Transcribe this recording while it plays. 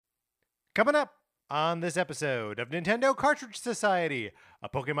Coming up on this episode of Nintendo Cartridge Society, a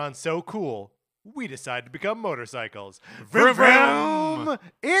Pokemon so cool, we decide to become motorcycles. Vroom, vroom!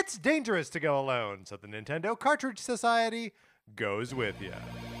 It's dangerous to go alone, so the Nintendo Cartridge Society goes with you.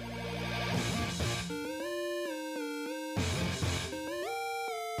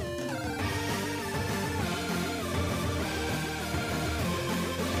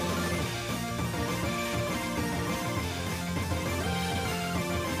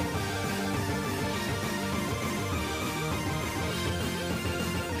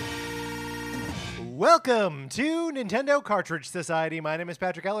 Welcome to Nintendo Cartridge Society. My name is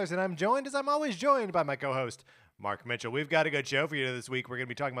Patrick Ellers, and I'm joined, as I'm always joined, by my co-host, Mark Mitchell. We've got a good show for you this week. We're going to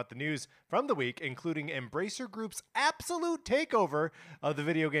be talking about the news from the week, including Embracer Group's absolute takeover of the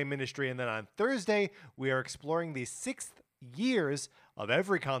video game industry. And then on Thursday, we are exploring the 6th years of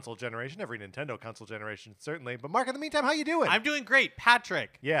every console generation, every Nintendo console generation, certainly. But Mark, in the meantime, how you doing? I'm doing great.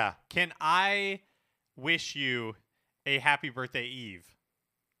 Patrick, Yeah. can I wish you a happy birthday Eve?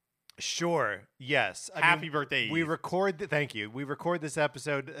 Sure. Yes. Happy birthday, We Eve. record. Thank you. We record this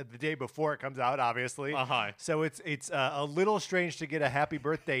episode the day before it comes out, obviously. Uh-huh. So it's a little strange to get a happy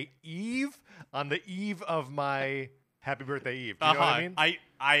birthday Eve on the eve of my happy birthday Eve. Do you know what I mean?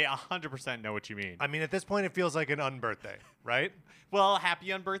 I 100% know what you mean. I mean, at this point, it feels like an unbirthday, right? Well, happy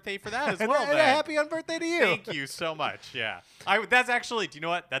unbirthday for that as and, well, and a then. happy unbirthday to you. Thank you so much. Yeah. That's actually, do you know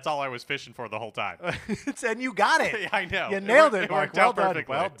what? That's all I was fishing for the whole time. And you got it. I know. You nailed it, It Mark. worked Well out done.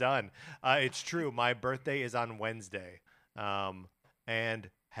 perfectly. Well done. It's true. My birthday is on Wednesday. And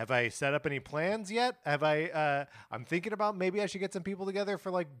have I set up any plans yet? Have I? I'm thinking about maybe I should get some people together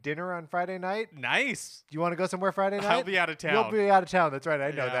for like dinner on Friday night. Nice. Do you want to go somewhere Friday night? I'll be out of town. You'll be out of town. That's right.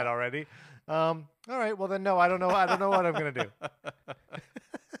 I know Yeah. that already. All right. Well, then no. I don't know. I don't know what I'm gonna do.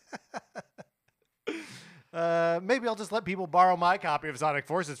 Maybe I'll just let people borrow my copy of Sonic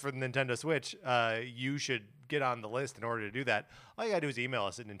Forces for the Nintendo Switch. You should get on the list in order to do that. All you gotta do is email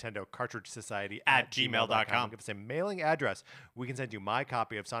us at Nintendo Cartridge Society At gmail.com. Give us a mailing address. We can send you my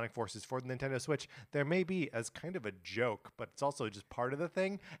copy of Sonic Forces for the Nintendo Switch. There may be, as kind of a joke, but it's also just part of the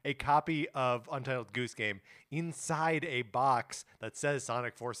thing, a copy of Untitled Goose Game inside a box that says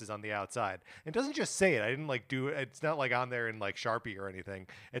Sonic Forces on the outside. It doesn't just say it. I didn't like do it. It's not like on there in like Sharpie or anything.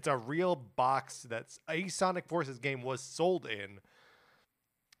 It's a real box that's a Sonic Forces game was sold in.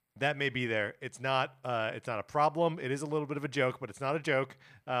 That may be there. It's not a problem. It is a little bit of a joke, but it's not a joke.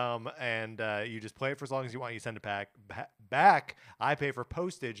 And you just play it for as long as you want. You send it back. I pay for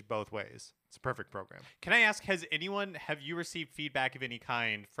postage both ways. It's a perfect program. Can I ask, have you received feedback of any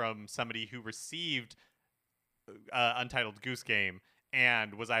kind from somebody who received Untitled Goose Game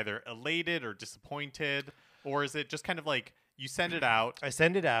and was either elated or disappointed? Or is it just kind of like you send it out, I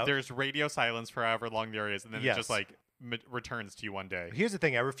send it out. there's radio silence for however long there is, and then Yes. it just like returns to you one day? Here's the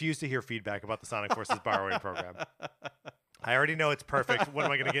thing. I refuse to hear feedback about the Sonic Forces borrowing program. I already know it's perfect. What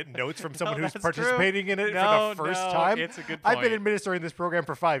am I going to get notes from someone who's that's true. participating in it No, for the first no, time? it's a good I've been point. administering this program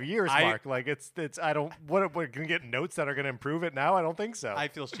for 5 years, I- Mark. Like I don't. What we're going to get notes that are going to improve it now? I don't think so. I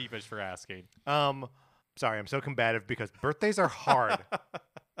feel sheepish for asking. Sorry, I'm so combative because birthdays are hard.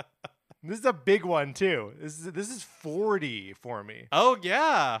 This is a big one too. This is 40 for me. Oh,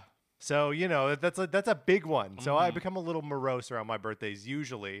 yeah. So, that's a big one. So I Mhm. become a little morose around my birthdays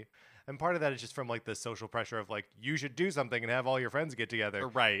usually. And part of that is just from like the social pressure of like, you should do something and have all your friends get together.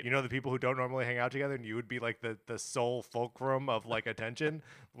 Right. The people who don't normally hang out together, and you would be like the sole fulcrum of like attention.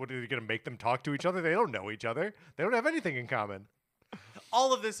 What are you going to make them talk to each other? They don't know each other. They don't have anything in common.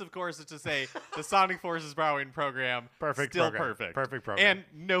 All of this, of course, is to say the Sonic Forces borrowing program, Perfect still program. perfect. Perfect program.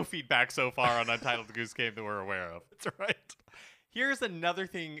 And no feedback so far on Untitled Goose Game that we're aware of. That's right. Here's another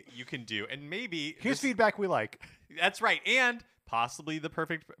thing you can do, and maybe Here's this- feedback we like. That's right, and possibly the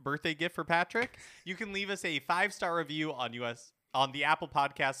perfect birthday gift for Patrick. You can leave us a 5-star review on the Apple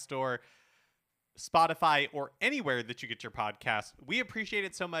Podcast Store, Spotify, or anywhere that you get your podcast. We appreciate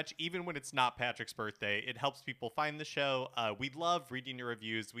it so much, even when it's not Patrick's birthday. It helps people find the show. We love reading your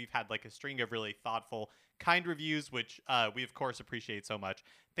reviews. We've had like a string of really thoughtful, kind reviews, which we of course appreciate so much.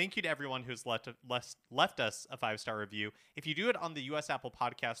 Thank you to everyone who's left us a 5-star review. If you do it on the US Apple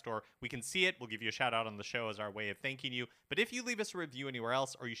Podcast Store, we can see it. We'll give you a shout out on the show as our way of thanking you. But if you leave us a review anywhere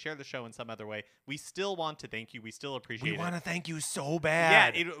else, or you share the show in some other way, we still want to thank you. We still appreciate We it. want to thank you so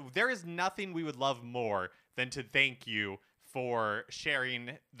bad. Yeah, there is nothing we would love more than to thank you for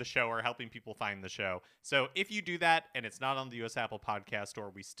sharing the show or helping people find the show. So if you do that and it's not on the US Apple Podcast Store,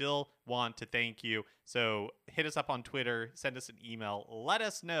 we still want to thank you. So hit us up on Twitter, send us an email, let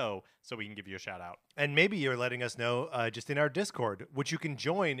us know so we can give you a shout out. And maybe you're letting us know just in our Discord, which you can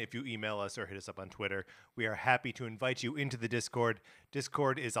join if you email us or hit us up on Twitter. We are happy to invite you into the Discord.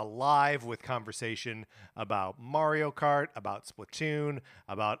 Discord is alive with conversation about Mario Kart, about Splatoon,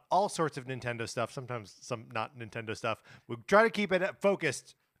 about all sorts of Nintendo stuff, sometimes some not Nintendo stuff. We try to keep it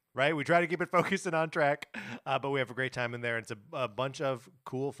focused, right? We try to keep it focused and on track, but we have a great time in there. It's a bunch of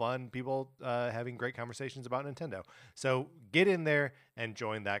cool, fun people having great conversations about Nintendo. So get in there and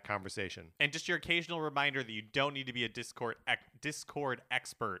join that conversation. And just your occasional reminder that you don't need to be a Discord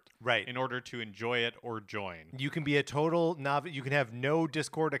expert Right. in order to enjoy it or join. You can be a total novice. You can have no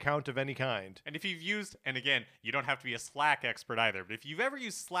Discord account of any kind. And if you've used, and again, you don't have to be a Slack expert either, but if you've ever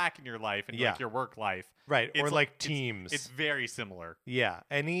used Slack in your life and Yeah. like your work life, Right. Or it's like it's- Teams. it's very similar. Yeah.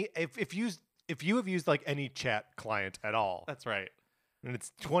 If you have used like any chat client at all, That's right. and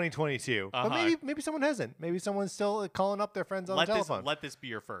it's 2022, but Uh-huh. maybe someone hasn't. Maybe someone's still calling up their friends on the telephone. Let this be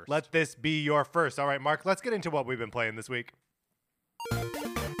your first. Let this be your first. All right, Mark, let's get into what we've been playing this week.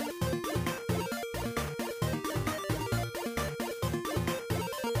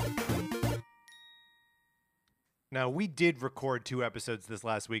 Now, we did record 2 episodes this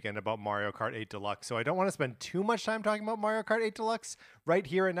last weekend about Mario Kart 8 Deluxe, so I don't want to spend too much time talking about Mario Kart 8 Deluxe right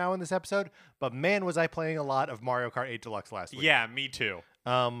here and now in this episode, but man, was I playing a lot of Mario Kart 8 Deluxe last week. Yeah, me too.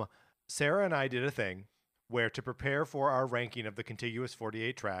 Sarah and I did a thing where, to prepare for our ranking of the contiguous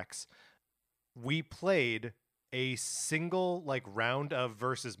 48 tracks, we played a single like round of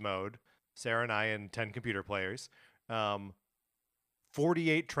versus mode, Sarah and I and 10 computer players,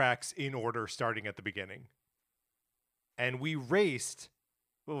 48 tracks in order starting at the beginning. And we raced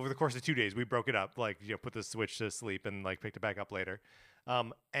over the course of 2 days. We broke it up, like, put the Switch to sleep and like picked it back up later.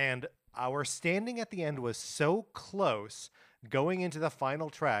 And our standing at the end was so close going into the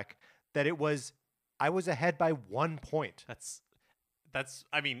final track that I was ahead by 1 point. That's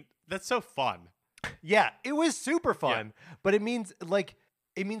so fun. Yeah, it was super fun, but it means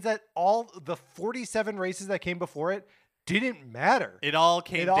that all the 47 races that came before it didn't matter. It all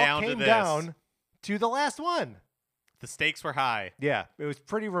came down to this. down to the last one. The stakes were high. Yeah, it was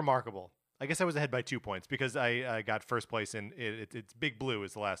pretty remarkable. I guess I was ahead by 2 points because I got first place in it's Big Blue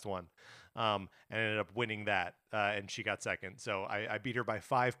is the last one, and ended up winning that, and she got second. So I beat her by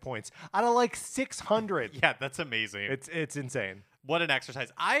 5 points out of like 600. Yeah, that's amazing. It's insane. What an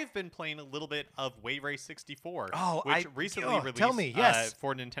exercise. I've been playing a little bit of Wave Race 64, which recently released tell me, yes.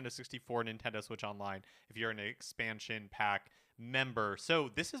 for Nintendo 64, Nintendo Switch Online, if you're an expansion pack member.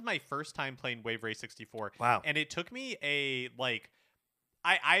 So this is my first time playing Wave Race 64. Wow. And it took me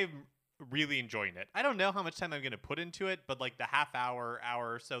I'm really enjoying it. I don't know how much time I'm going to put into it, but like the hour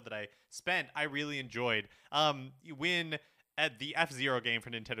or so that I spent, I really enjoyed. When at the F-Zero game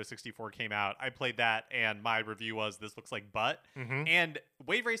for Nintendo 64 came out, I played that, and my review was, this looks like butt. Mm-hmm. And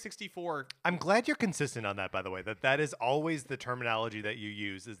Wave Race 64... I'm glad you're consistent on that, by the way, that is always the terminology that you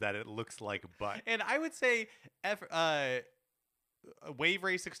use, is that it looks like butt. And I would say Wave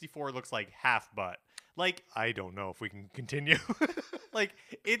Race 64 looks like half butt. Like, I don't know if we can continue. like,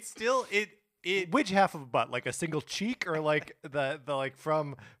 it's still... Which half of a butt? Like a single cheek, or like the like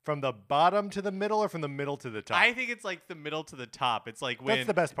from the bottom to the middle, or from the middle to the top? I think it's like the middle to the top. It's like when that's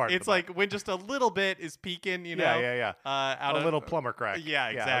the best part. It's like when just a little bit is peeking, you know. Yeah. Out a little plumber crack. Yeah,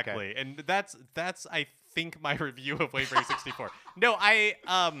 exactly. Okay. And that's I think my review of Wave Race 64. No,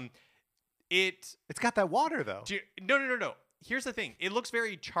 it's got that water though. No. Here's the thing. It looks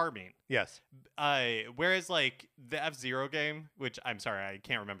very charming. Yes. Whereas like the F-Zero game, which I'm sorry, I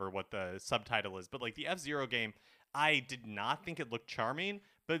can't remember what the subtitle is, but like the F-Zero game, I did not think it looked charming.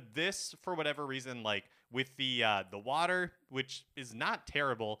 But this, for whatever reason, like with the water, which is not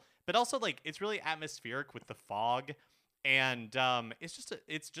terrible, but also like it's really atmospheric with the fog, and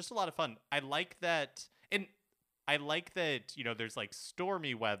it's just a lot of fun. I like that, there's like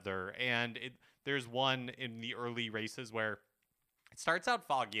stormy weather, and there's one in the early races where it starts out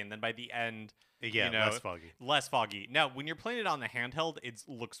foggy, and then by the end, less foggy. Now, when you're playing it on the handheld, it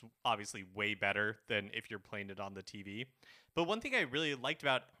looks obviously way better than if you're playing it on the TV. But one thing I really liked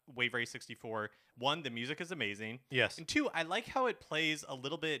about Wave Race 64, one, the music is amazing. Yes. And two, I like how it plays a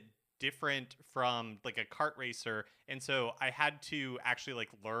little bit different from like a kart racer, and so I had to actually like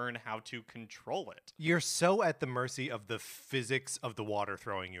learn how to control it. You're so at the mercy of the physics of the water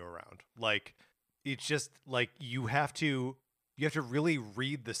throwing you around. Like, it's just like you have to really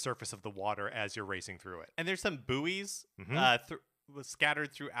read the surface of the water as you're racing through it. And there's some buoys Mm-hmm.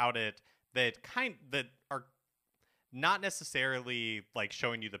 scattered throughout it that not necessarily like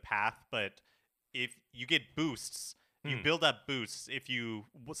showing you the path, but if you get boosts, you build up boosts. If you,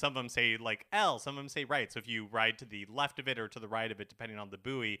 some of them say like L, some of them say right. So if you ride to the left of it or to the right of it, depending on the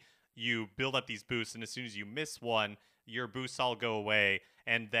buoy, you build up these boosts. And as soon as you miss one, your boosts all go away.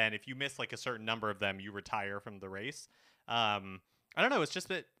 And then if you miss like a certain number of them, you retire from the race. I don't know. It's just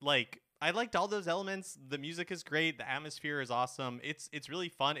that like I liked all those elements. The music is great. The atmosphere is awesome. It's really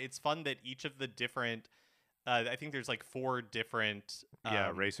fun. It's fun that each of the different I think there's like 4 different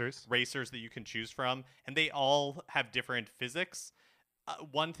racers that you can choose from, and they all have different physics.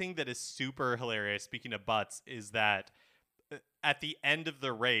 One thing that is super hilarious, speaking of butts, is that at the end of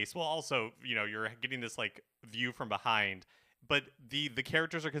the race, well, also, you know, you're getting this like view from behind, but the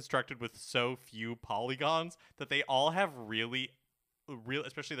characters are constructed with so few polygons that they all have real,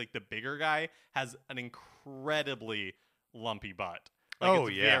 especially like the bigger guy has an incredibly lumpy butt. Like,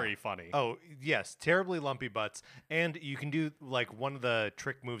 it's very funny. Oh, yes. Terribly lumpy butts. And you can do, like, one of the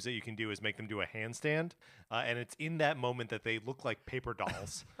trick moves that you can do is make them do a handstand. And it's in that moment that they look like paper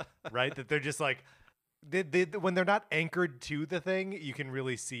dolls, right? That they're just like, when they're not anchored to the thing, you can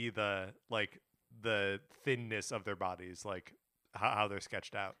really see the thinness of their bodies, like how they're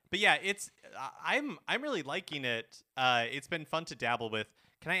sketched out. But yeah, I'm really liking it. It's been fun to dabble with.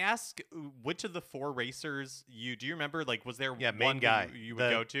 Can I ask which of the 4 racers do you remember? Like, was there main one guy you would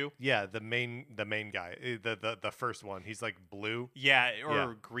go to? Yeah, the main guy, the first one. He's like blue. Yeah,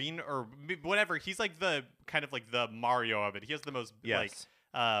 or green or whatever. He's like the kind of like the Mario of it. He has the most like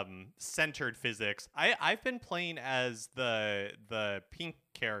centered physics. I've been playing as the pink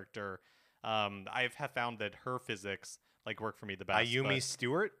character. I have found that her physics like work for me the best. Ayumi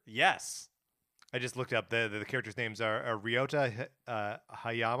Stewart. Yes. I just looked up the characters' names are Ryota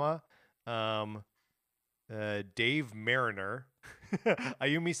Hayama, Dave Mariner,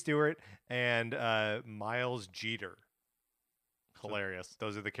 Ayumi Stewart, and Miles Jeter. Hilarious. So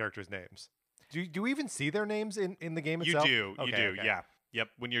those are the characters' names. Do we even see their names in the game itself? You do. Okay. Yeah. Yep.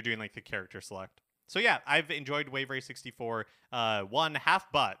 When you're doing like the character select. So yeah, I've enjoyed Wave Race 64. 1 half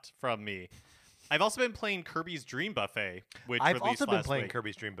butt from me. I've also been playing Kirby's Dream Buffet, which I've released also been last playing week.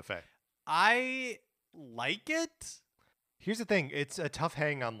 Kirby's Dream Buffet. I like it. Here's the thing: it's a tough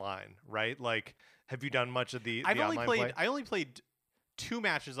hang online, right? Like, have you done much of the? I online only played 2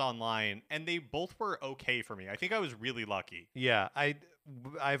 matches online, and they both were okay for me. I think I was really lucky. Yeah, I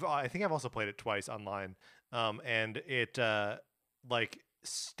think I've also played it twice online, and it like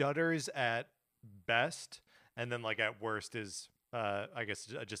stutters at best, and then like at worst is I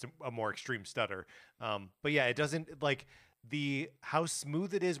guess just a more extreme stutter. But yeah, it doesn't like. How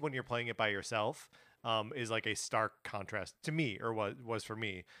smooth it is when you're playing it by yourself is like a stark contrast to me, or was for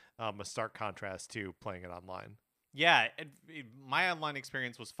me, a stark contrast to playing it online. Yeah, my online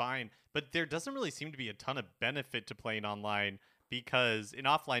experience was fine, but there doesn't really seem to be a ton of benefit to playing online because in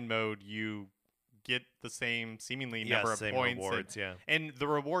offline mode you get the same seemingly number of points, rewards, and the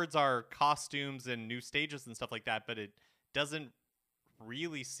rewards are costumes and new stages and stuff like that, but it doesn't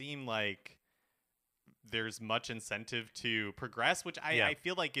really seem like there's much incentive to progress, which I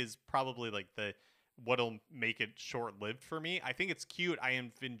feel like is probably like what'll make it short-lived for me. I think it's cute. I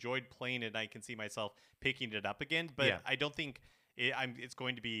have enjoyed playing it, and I can see myself picking it up again, but I don't think it's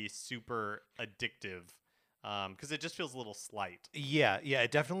going to be super addictive because it just feels a little slight. Yeah,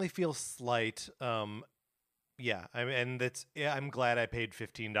 it definitely feels slight. Yeah, I mean, and I'm glad I paid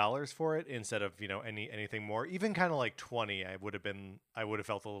 $15 for it instead of anything more. Even kind of like 20, I would have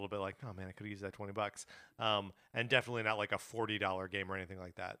felt a little bit like, oh man, I could have used that $20. And definitely not like a $40 game or anything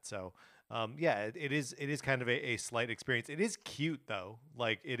like that. So yeah, it is kind of a slight experience. It is cute though,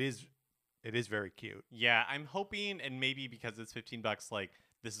 like it is very cute. Yeah, I'm hoping, and maybe because it's $15, like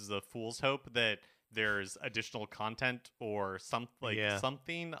this is a fool's hope that there's additional content or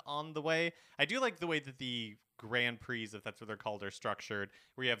something on the way. I do like the way that the Grand Prix, if that's what they're called, are structured,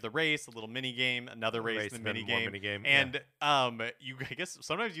 where you have the race, a little mini game, another race, and mini game, and I guess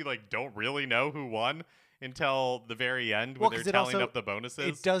sometimes you like don't really know who won until the very end when they're tallying up the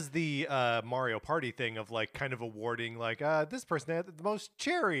bonuses. It does the Mario Party thing of like kind of awarding like this person had the most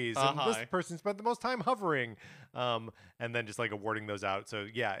cherries and this person spent the most time hovering, and then just like awarding those out. So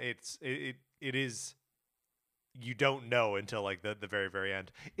yeah, it is. You don't know until like the very, very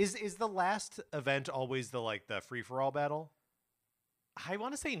end. Is the last event always the free for all battle? I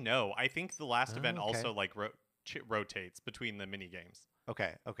want to say no. I think the last event also like rotates between the mini games.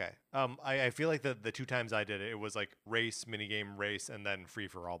 Okay. I feel like the 2 times I did it, it was like race, minigame, race, and then free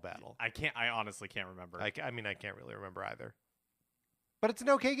for all battle. I honestly can't remember. I mean, I can't really remember either. But it's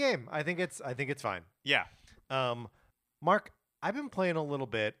an okay game. I think it's fine. Yeah. Mark, I've been playing a little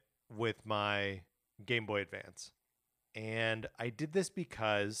bit with my Game Boy Advance. And I did this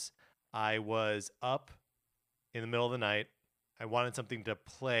because I was up in the middle of the night. I wanted something to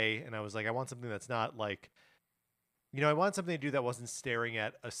play, and I was like, I want something that's not like, I want something to do that wasn't staring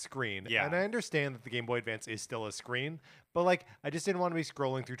at a screen. Yeah. And I understand that the Game Boy Advance is still a screen, but like, I just didn't want to be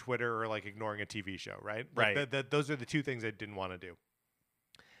scrolling through Twitter or like ignoring a TV show, right? Like, Right. those are the two things I didn't want to do.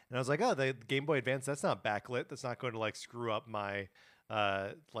 And I was like, oh, the Game Boy Advance, that's not backlit. That's not going to like screw up my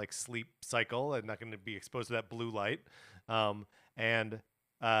like sleep cycle. I'm not going to be exposed to that blue light. And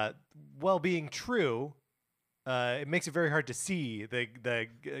while being true, it makes it very hard to see the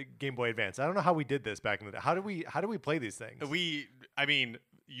Game Boy Advance. I don't know how we did this back in the day. How do we play these things? I mean,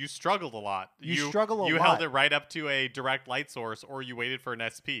 you struggled a lot. You struggle a lot. You held it right up to a direct light source, or you waited for an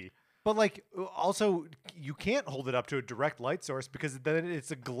SP. But like, also, you can't hold it up to a direct light source because then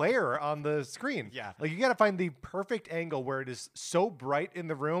it's a glare on the screen. Yeah. Like, you got to find the perfect angle where it is so bright in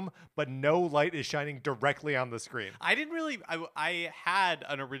the room, but no light is shining directly on the screen. I didn't really. I had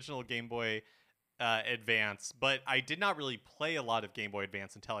an original Game Boy Advance, but I did not really play a lot of Game Boy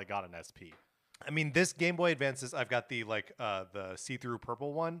Advance until I got an SP. I mean, this Game Boy Advance I've got the the see-through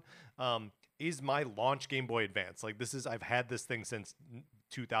purple one. Is my launch Game Boy Advance. Like, I've had this thing since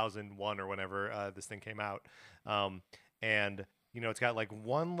 2001 or whenever this thing came out. And it's got like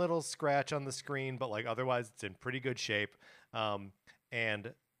one little scratch on the screen, but like otherwise it's in pretty good shape.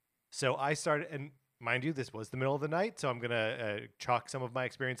 And so I started, and mind you, this was the middle of the night, so I'm gonna chalk some of my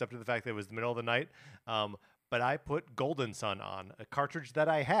experience up to the fact that it was the middle of the night. But I put Golden Sun on, a cartridge that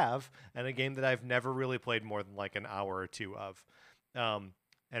I have and a game that I've never really played more than like an hour or two of.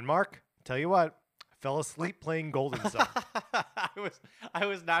 And Mark, tell you what, I fell asleep playing Golden Sun. I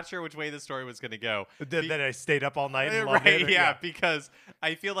was not sure which way the story was going to go. Then I stayed up all night and loved right, it. yeah, because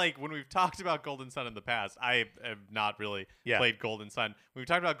I feel like when we've talked about Golden Sun in the past, I have not really played Golden Sun. When we've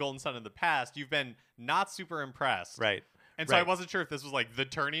talked about Golden Sun in the past, you've been not super impressed. Right. And so I wasn't sure if this was like the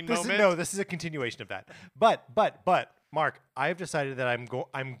turning moment. No, this is a continuation of that. But Mark, I've decided that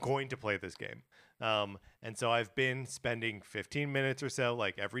I'm going to play this game. And so I've been spending 15 minutes or so,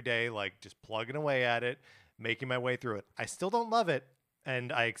 like every day, like just plugging away at it, making my way through it. I still don't love it,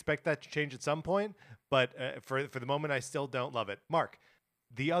 and I expect that to change at some point. But for the moment, I still don't love it. Mark,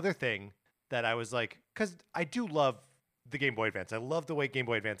 the other thing that I was like, because I do love the Game Boy Advance. I love the way Game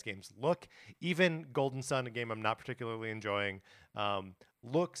Boy Advance games look. Even Golden Sun, a game I'm not particularly enjoying,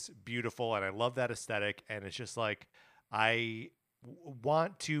 looks beautiful, and I love that aesthetic. And it's just like, I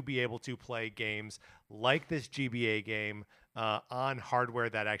want to be able to play games like this GBA game on hardware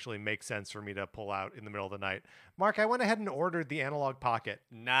that actually makes sense for me to pull out in the middle of the night. Mark, I went ahead and ordered the Analog Pocket.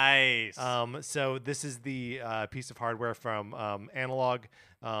 Nice. So this is the piece of hardware from Analog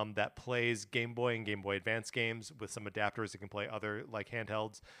that plays Game Boy and Game Boy Advance games with some adapters that can play other like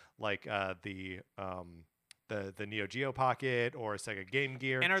handhelds, like the Neo Geo Pocket or Sega Game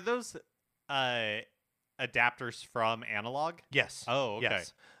Gear. And are those adapters from Analog? Yes. Oh, okay.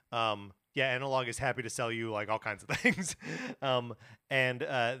 Yes. Yeah, Analog is happy to sell you like all kinds of things.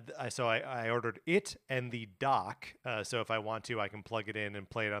 So I ordered it and the dock. So if I want to, I can plug it in and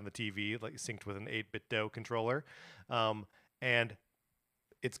play it on the TV, like synced with an 8-bit DOE controller. And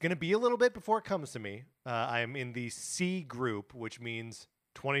it's going to be a little bit before it comes to me. I'm in the C group, which means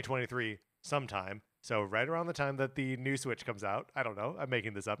 2023 sometime. So right around the time that the new Switch comes out. I don't know. I'm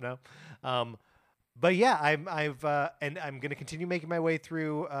making this up now. But yeah, I'm going to continue making my way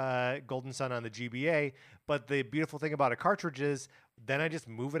through Golden Sun on the GBA. But the beautiful thing about a cartridge is then I just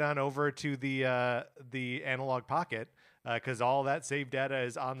move it on over to the Analog Pocket because all that save data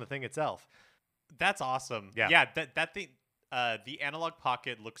is on the thing itself. That's awesome. Yeah. That thing, the Analog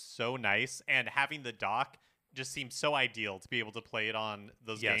Pocket looks so nice, and having the dock just seems so ideal to be able to play it on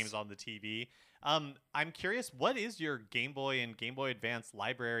those games on the TV. I'm curious, what is your Game Boy and Game Boy Advance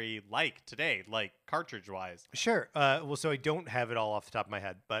library like today, like cartridge-wise? Sure. Well, so I don't have it all off the top of my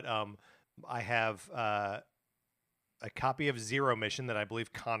head, but I have a copy of Zero Mission that I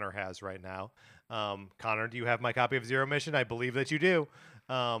believe Connor has right now. Connor, do you have my copy of Zero Mission? I believe that you do.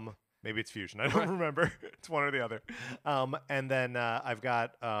 Maybe it's Fusion. I don't remember. It's one or the other. And then I've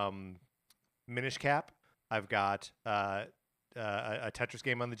got Minish Cap. I've got a Tetris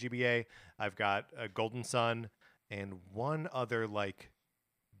game on the GBA. I've got a Golden Sun and one other like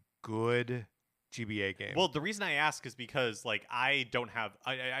good GBA game. Well, the reason I ask is because like I don't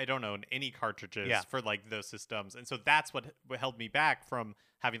own any cartridges for like those systems, and so that's what held me back from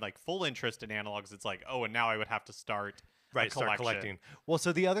having like full interest in analogs. It's like, oh, and now I would have to start start collecting. Well,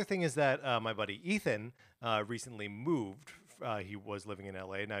 so the other thing is that my buddy Ethan recently moved he was living in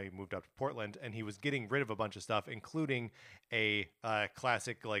LA. Now he moved up to Portland, and he was getting rid of a bunch of stuff, including a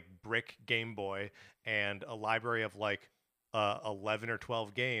classic like brick Game Boy and a library of like 11 or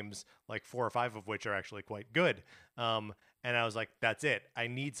 12 games, like 4 or 5 of which are actually quite good. And I was like, that's it. I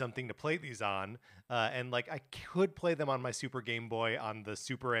need something to play these on. And like I could play them on my Super Game Boy on the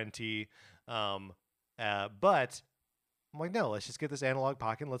Super NT. But I'm like, no, let's just get this analog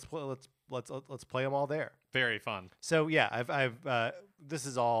pocket. And let's play them all there. Very fun. So yeah, I've this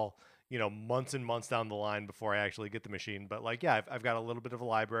is all, months and months down the line before I actually get the machine. But like, yeah, I've got a little bit of a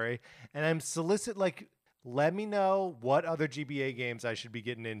library, and I'm let me know what other GBA games I should be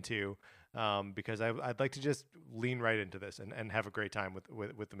getting into, because I'd like to just lean right into this and have a great time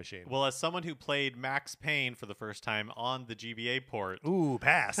with the machine. Well, as someone who played Max Payne for the first time on the GBA port. Ooh,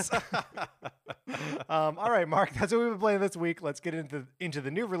 pass. All right, Mark, that's what we've been playing this week. Let's get into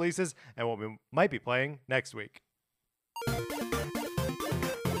the new releases and what we might be playing next week.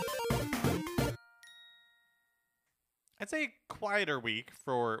 I'd say a quieter week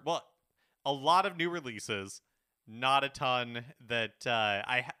for, well, a lot of new releases, not a ton that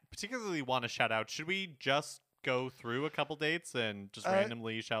I particularly want to shout out. Should we just go through a couple dates and just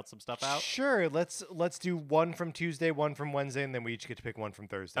randomly shout some stuff out? Sure. Let's do one from Tuesday, one from Wednesday, and then we each get to pick one from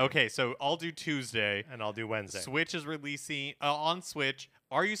Thursday. Okay, so I'll do Tuesday. And I'll do Wednesday. Switch is releasing, on Switch,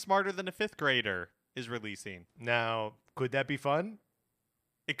 Are You Smarter Than a Fifth Grader is releasing. Now, could that be fun?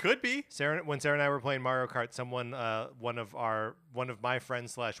 It could be. When Sarah and I were playing Mario Kart, someone, one of my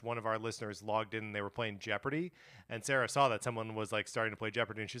friends / one of our listeners logged in and they were playing Jeopardy. And Sarah saw that someone was like starting to play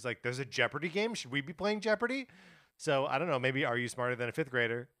Jeopardy, and she's like, "There's a Jeopardy game. Should we be playing Jeopardy?" So I don't know. Maybe Are You Smarter Than a Fifth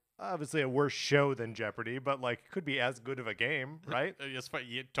Grader? Obviously a worse show than Jeopardy, but like could be as good of a game, right? Yes,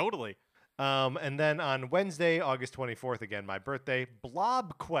 yeah, totally. And then on Wednesday, August 24th, again my birthday,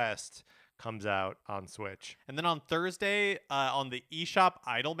 Blob Quest comes out on Switch. And then on Thursday, on the eShop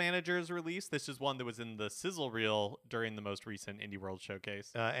Idle Managers release, this is one that was in the sizzle reel during the most recent Indie World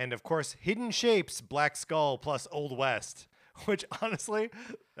Showcase. And of course, Hidden Shapes, Black Skull plus Old West, which honestly,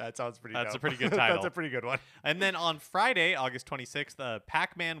 that sounds pretty That's dope. a pretty good title. That's a pretty good one. And then on Friday, August 26th, the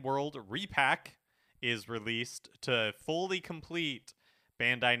Pac-Man World Repack is released to fully complete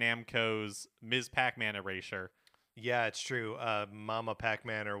Bandai Namco's Ms. Pac-Man erasure. Yeah, it's true. Mama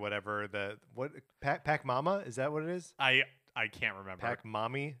Pac-Man or whatever. Pac Mama? Is that what it is? I can't remember. Pac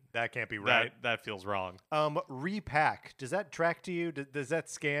Mommy? That can't be right. That feels wrong. Repack. Does that track to you? Does that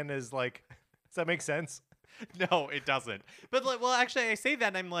scan as like? Does that make sense? No, it doesn't. But like, well, actually, I say that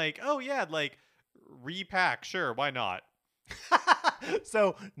and I'm like, oh yeah, like repack. Sure, why not?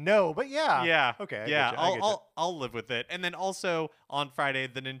 So no, but yeah. Yeah. Okay. Yeah, I'll live with it. And then also on Friday,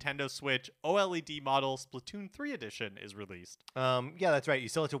 the Nintendo Switch OLED model Splatoon 3 edition is released. Yeah, that's right. You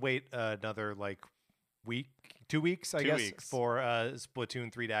still have to wait another like week, 2 weeks, I guess, for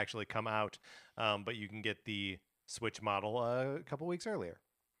Splatoon 3 to actually come out. But you can get the Switch model a couple weeks earlier.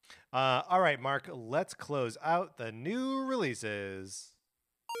 All right, Mark, let's close out the new releases.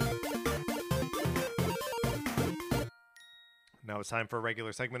 Now it's time for a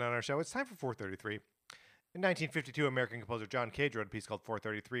regular segment on our show. It's time for 433. In 1952, American composer John Cage wrote a piece called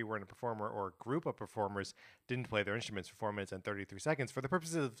 433, wherein a performer or group of performers didn't play their instruments for 4 minutes and 33 seconds. For the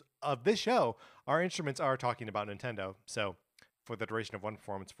purposes of this show, our instruments are talking about Nintendo. So for the duration of one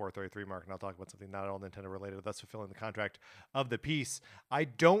performance, 433, Mark and I'll talk about something not at all Nintendo related, thus fulfilling the contract of the piece. I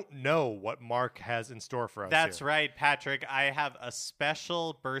don't know what Mark has in store for us. That's right, Patrick. I have a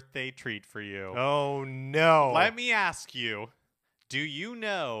special birthday treat for you. Oh, no. Let me ask you, do you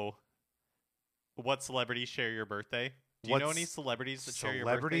know what celebrities share your birthday? Do you know any celebrities that share your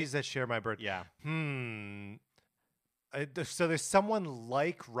birthday? Celebrities that share my birthday? Yeah. So there's someone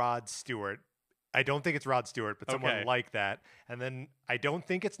like Rod Stewart. I don't think it's Rod Stewart, but someone like that. And then I don't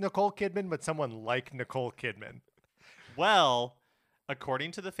think it's Nicole Kidman, but someone like Nicole Kidman. Well,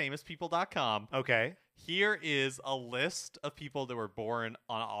 according to thefamouspeople.com, okay, here is a list of people that were born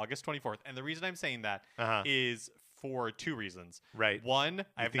on August 24th. And the reason I'm saying that is for 2 reasons. Right. One,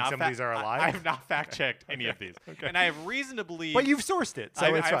 I have think some of these are alive? I have not fact-checked any of these. Okay. And I have reason to believe... But you've sourced it,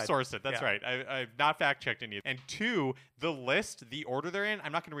 so it's fine. I've sourced it, that's right. I've not fact-checked any of them. And 2, the list, the order they're in,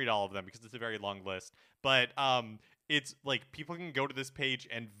 I'm not going to read all of them because it's a very long list. But it's like people can go to this page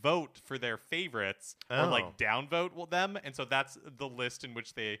and vote for their favorites or like downvote them. And so that's the list in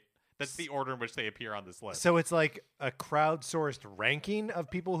which they... That's the order in which they appear on this list. So it's like a crowdsourced ranking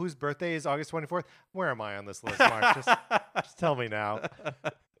of people whose birthday is August 24th. Where am I on this list, Mark? just tell me now.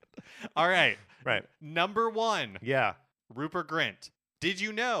 All right. Right. Number 1. Yeah. Rupert Grint. Did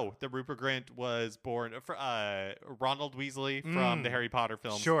you know that Rupert Grint was born Ronald Weasley from the Harry Potter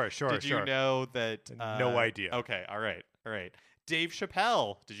films? Sure. Did you know that... no idea. Okay, all right. All right. Dave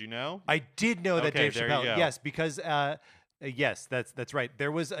Chappelle. Did you know? I did know that Okay, Dave there you Chappelle. go. Yes, because yes, that's right.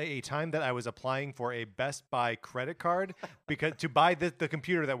 There was a time that I was applying for a Best Buy credit card because to buy the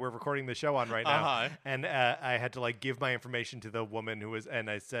computer that we're recording the show on right now, Uh-huh. and I had to like give my information to the woman who was, and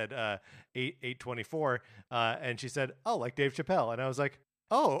I said 824, and she said, "Oh, like Dave Chappelle," and I was like,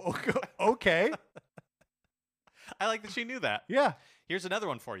 "Oh, okay, I like that she knew that. yeah, Here's another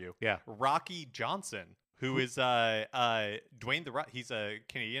one for you. yeah." Rocky Johnson, who is Dwayne the Rock. He's a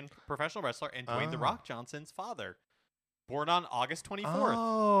Canadian professional wrestler and Dwayne the Oh. Rock Johnson's father. Born on August 24th.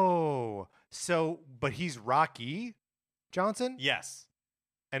 Oh, so but he's Rocky Johnson, Yes.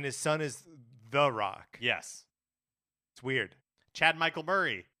 and his son is The Rock. Yes. It's weird. Chad Michael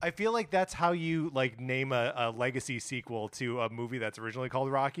Murray. I feel like that's how you like name a legacy sequel to a movie that's originally called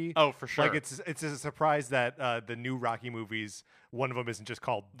Rocky. Oh, for sure. Like it's a surprise that the new Rocky movies, one of them isn't just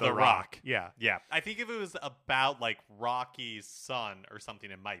called The, The Rock. Rock. Yeah, Yeah. I think if it was about like Rocky's son or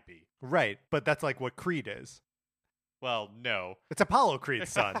something, it might be. right. But that's like what Creed is. Well, no. It's Apollo Creed's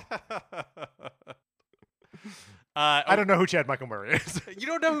son. I I don't know who Chad Michael Murray is. You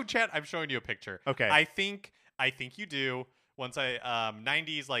don't know who Chad? I'm showing you a picture. Okay. I think you do. Once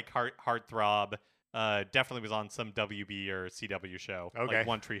 90s like heartthrob. Definitely was on some WB or CW show. Okay. Like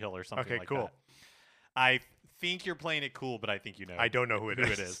One Tree Hill or something Okay, like cool. that. I think you're playing it cool, but I think you know. I don't know who it is.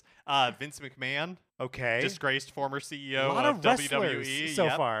 Who it is. Vince McMahon, Okay. disgraced former a CEO lot of wrestlers WWE. so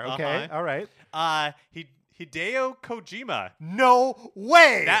Yep, far. Okay. uh-huh. All right. Hideo Kojima. No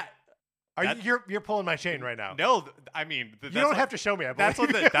way. That You're pulling my chain right now. no, I mean You don't have to show me. I That's what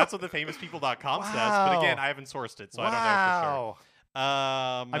believe. that's what the famouspeople.com says. But Wow. again, I haven't sourced it, so I don't know Wow. for sure.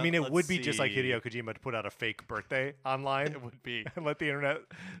 I I mean, it would be just like Hideo Kojima to put out a fake birthday online It would be and let the internet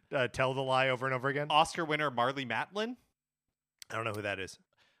tell the lie over and over again. Oscar winner Marley Matlin. I don't know who that is.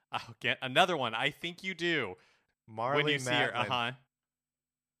 I'll get another one. I think you do Marley when you see her. Matlin.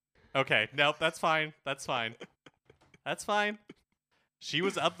 Okay, nope, that's fine. That's fine. That's fine. She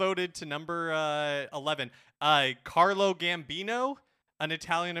was upvoted to number 11. Carlo Gambino, an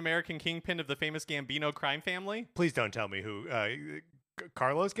Italian-American kingpin of the famous Gambino crime family. Please don't tell me who.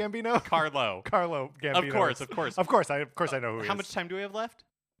 Carlos Gambino? Carlo. Carlo Gambino. Of course, is- of course. Of course, I know who he How is. much time do we have left?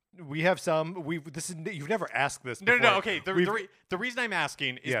 We have some. You've never asked this No, before. no, no. Okay, the reason I'm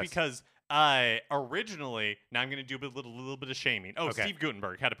asking is Yes. because originally, now I'm going to do a little bit of shaming. Oh, Okay. Steve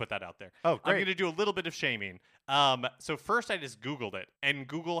Gutenberg, had to put that out there. Oh, I'm great. going to do a little bit of shaming. So first I just Googled it, and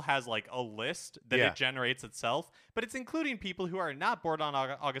Google has like a list that Yeah. it generates itself, but it's including people who are not born on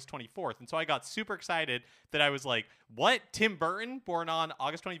August 24th. And so I got super excited that I was like, what? Tim Burton, born on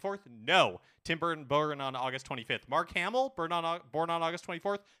August 24th? No. Tim Burton, born on August 25th. Mark Hamill, born on August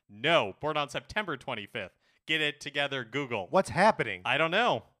 24th? No. Born on September 25th. Get it together, Google. What's happening? I don't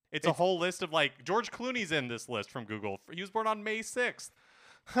know. It's a whole list of like George Clooney's in this list from Google. He was born on May 6th.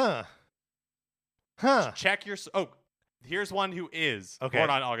 Huh. Check your. Oh, here's one who is Okay. born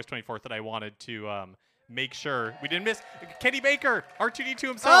on August 24th that I wanted to make sure we didn't miss. Kenny Baker, R2D2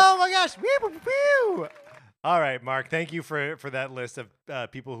 himself. Oh my gosh! Woo! All right, Mark. Thank you for that list of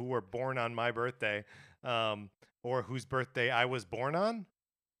people who were born on my birthday, or whose birthday I was born on.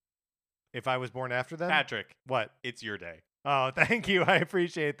 If I was born after them, Patrick, what? it's your day. Oh, thank you. I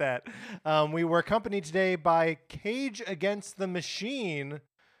appreciate that. We were accompanied today by Cage Against the Machine.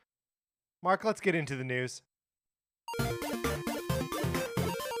 Mark, let's get into the news.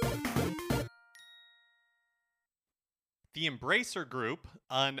 The Embracer Group,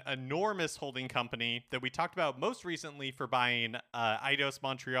 an enormous holding company that we talked about most recently for buying Eidos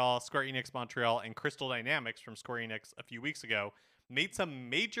Montreal, Square Enix Montreal, and Crystal Dynamics from Square Enix a few weeks ago, made some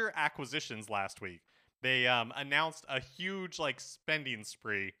major acquisitions last week. They announced a huge spending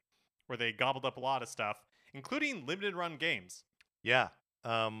spree where they gobbled up a lot of stuff, including limited run games. Yeah.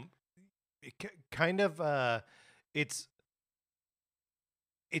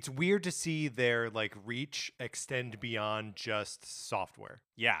 It's weird to see their reach extend beyond just software,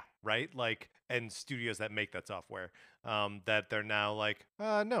 Yeah. right? And studios that make that software, that they're now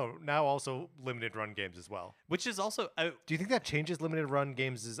now also limited run games as well. Which is also Do you think that changes limited run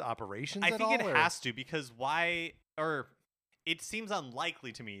games' operations? I at think all, it or- has to, because it seems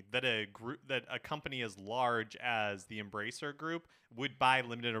unlikely to me that a company as large as the Embracer Group would buy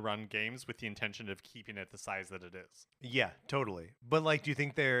limited run games with the intention of keeping it the size that it is. Yeah, totally. But do you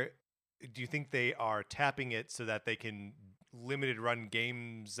think they are tapping it so that they can limited run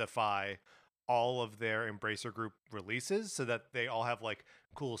gamesify all of their Embracer Group releases, so that they all have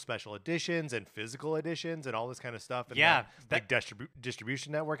cool special editions and physical editions and all this kind of stuff? And Yeah,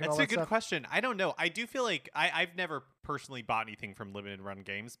 distribution network and That's all a that good stuff. question. I don't know. I do feel like I've never personally bought anything from limited run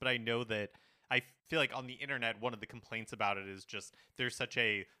games, but I know that I feel like on the internet, one of the complaints about it is just there's such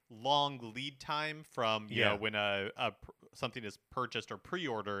a long lead time from you know when something is purchased or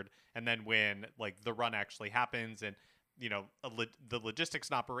pre-ordered, and then when like the run actually happens, and you know the logistics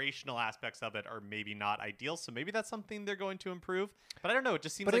and operational aspects of it are maybe not ideal. So maybe that's something they're going to improve. But I don't know. It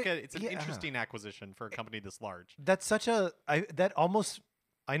just seems like it's an interesting acquisition for a company this large. That's such a that almost.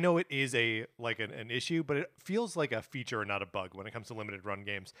 I know it is an issue, but it feels like a feature and not a bug when it comes to limited run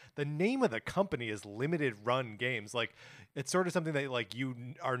games. The name of the company is Limited Run Games. Like, it's sort of something that like you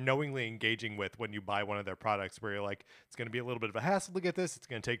are knowingly engaging with when you buy one of their products, where you're like, it's going to be a little bit of a hassle to get this. It's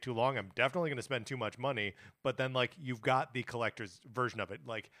going to take too long. I'm definitely going to spend too much money. But then like you've got the collector's version of it.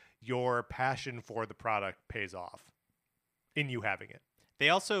 Like your passion for the product pays off in you having it. They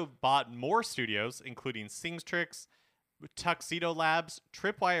also bought more studios, including Singstrix, Tuxedo Labs,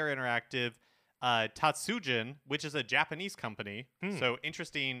 Tripwire Interactive, Tatsujin, which is a Japanese company. So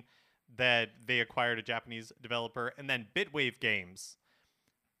interesting that they acquired a Japanese developer, and then Bitwave Games,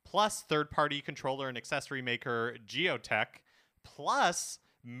 plus third-party controller and accessory maker Geotech, plus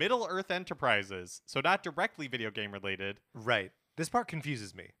Middle Earth Enterprises. So not directly video game related. Right. This part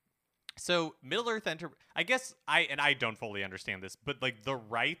confuses me. So Middle Earth I guess I don't fully understand this, but like the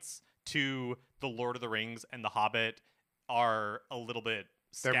rights to the Lord of the Rings and the Hobbit are a little bit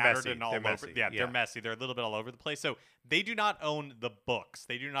scattered and all over. Yeah, they're messy. They're a little bit all over the place. So they do not own the books.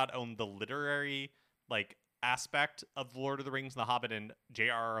 They do not own the literary like aspect of the Lord of the Rings and the Hobbit and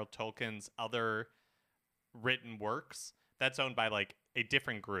J.R.R. Tolkien's other written works. That's owned by like a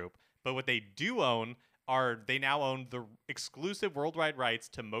different group. But what they do own they now own the exclusive worldwide rights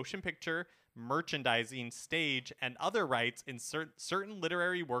to motion picture, merchandising, stage, and other rights in certain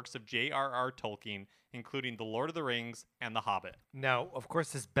literary works of J.R.R. Tolkien, including The Lord of the Rings and The Hobbit. Now, of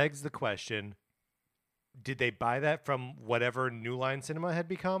course, this begs the question, did they buy that from whatever New Line Cinema had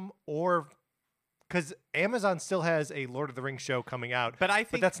become? Or because Amazon still has a Lord of the Rings show coming out, but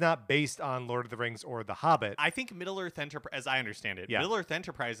that's not based on Lord of the Rings or The Hobbit. I think Middle Earth Enterprise, as I understand it, Middle Earth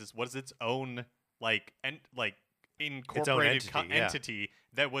Enterprises was its own incorporated entity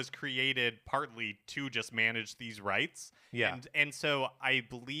that was created partly to just manage these rights. Yeah. And so I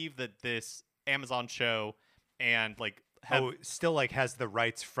believe that this Amazon show and still has the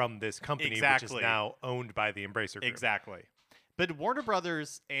rights from this company, which is now owned by the Embracer Group. Exactly. But Warner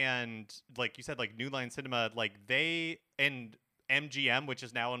Brothers and like you said, like New Line Cinema, like they and MGM, which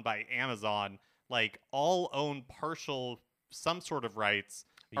is now owned by Amazon, like all own some sort of rights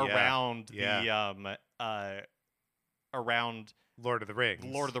around around Lord of the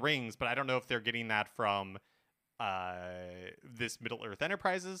Rings. But I don't know if they're getting that from this Middle Earth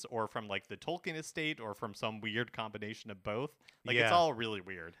Enterprises or from like the Tolkien estate or from some weird combination of both. It's all really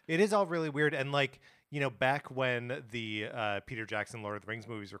weird. It is all really weird. And back when the Peter Jackson Lord of the Rings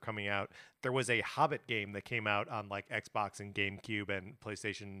movies were coming out, there was a Hobbit game that came out on like Xbox and GameCube and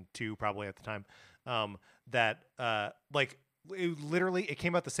PlayStation 2 probably at the time, it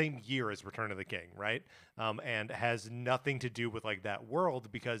came out the same year as Return of the King, right? And has nothing to do with like that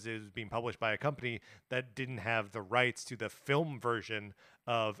world because it was being published by a company that didn't have the rights to the film version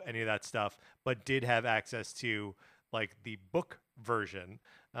of any of that stuff, but did have access to like the book version,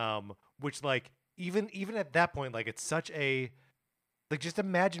 which like even at that point, like it's such a just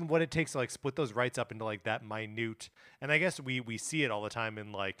imagine what it takes to like split those rights up into like that minute. And I guess we see it all the time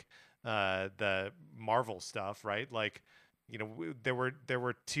in like the Marvel stuff, right? Like, there were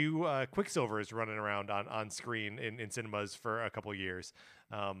two Quicksilvers running around on screen in cinemas for a couple years.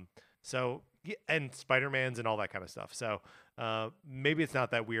 And Spider-Mans and all that kind of stuff. So maybe it's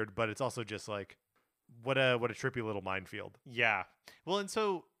not that weird, but it's also just like what a trippy little minefield. Yeah. Well,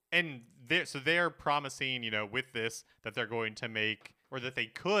 they're promising, with this that they're going to make, or that they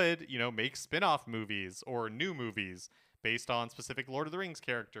could, make spin-off movies or new movies based on specific Lord of the Rings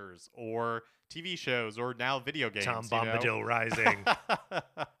characters or TV shows or now video games. Tom Bombadil Rising.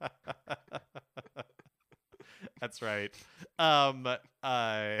 That's right. Oh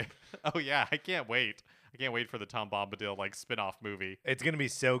yeah, I can't wait. I can't wait for the Tom Bombadil spin-off movie. It's going to be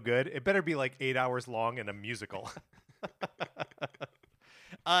so good. It better be 8 hours long and a musical.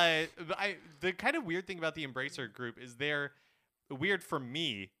 The kind of weird thing about the Embracer Group is weird for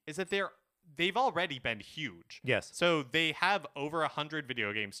me is that they've already been huge. Yes. So they have over 100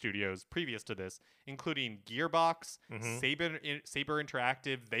 video game studios previous to this, including Gearbox, Saber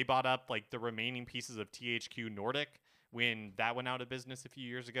Interactive. They bought up the remaining pieces of THQ Nordic when that went out of business a few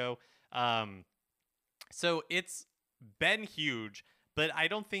years ago. So it's been huge, but I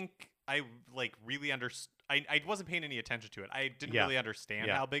don't think I really understand. I wasn't paying any attention to it. I didn't really understand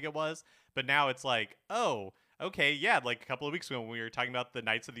how big it was. But now it's okay, yeah, like a couple of weeks ago when we were talking about the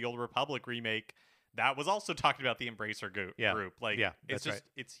Knights of the Old Republic remake, that was also talking about the Embracer Yeah. group. Like, Yeah, it's that's right. just,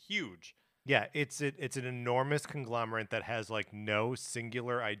 it's huge. Yeah, it's an enormous conglomerate that has like no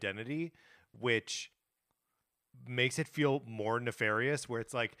singular identity, which makes it feel more nefarious. Where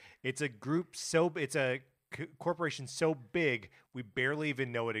it's like it's a group it's a corporation so big we barely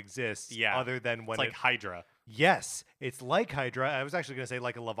even know it exists. Yeah. Other than when It's like Hydra. yes, it's like Hydra. I was actually going to say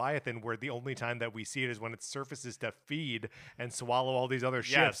like a Leviathan, where the only time that we see it is when it surfaces to feed and swallow all these other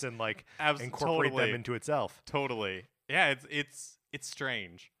ships Yes, and like incorporate totally. them into itself. Totally. Yeah, it's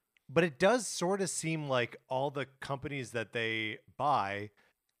strange. But it does sort of seem like all the companies that they buy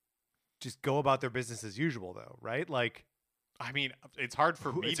just go about their business as usual, though, right? Like, I mean, it's hard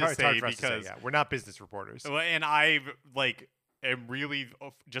for me it's to hard, say for us to say, because yeah, we're not business reporters. well, and I like am really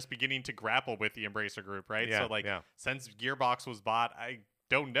just beginning to grapple with the Embracer group, right? Yeah, So like yeah. since Gearbox was bought, I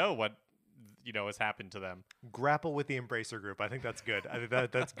don't know what has happened to them. Grapple with the Embracer group. I think that's good. I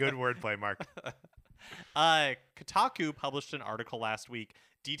think that's good wordplay, Mark. Kotaku published an article last week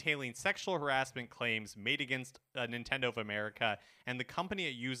detailing sexual harassment claims made against Nintendo of America and the company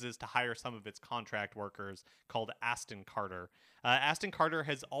it uses to hire some of its contract workers, called Aston Carter. Aston Carter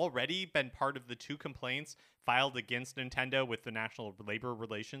has already been part of the 2 complaints filed against Nintendo with the National Labor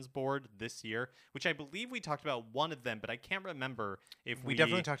Relations Board this year, which I believe we talked about one of them, but I can't remember if We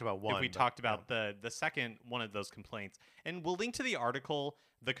definitely talked about one. if we but, talked about the second one of those complaints. And we'll link to the article,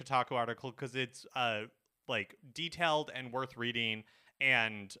 the Kotaku article, because it's like detailed and worth reading,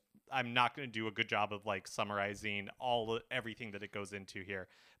 and I'm not going to do a good job of like summarizing everything that it goes into here.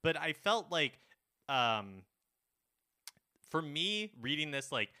 But I felt like for me reading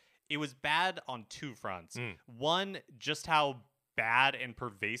this, like it was bad on 2 fronts. One, just how bad and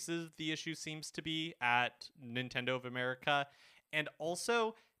pervasive the issue seems to be at Nintendo of America, and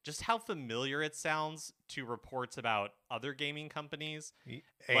also just how familiar it sounds to reports about other gaming companies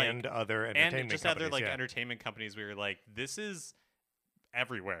and other entertainment and just companies, other like yeah. entertainment companies. We were like, this is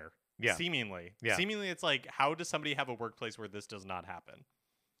everywhere. Yeah. Seemingly. Yeah. Seemingly, it's like, how does somebody have a workplace where this does not happen?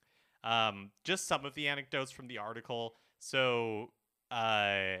 Just some of the anecdotes from the article. So,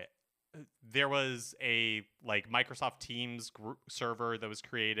 there was a like Microsoft Teams server that was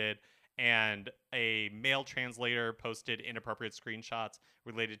created, and a male translator posted inappropriate screenshots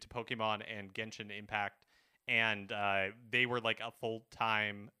related to Pokemon and Genshin Impact, and they were like a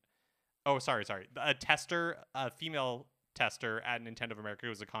full-time. Oh, sorry. A tester, a female tester at Nintendo of America, who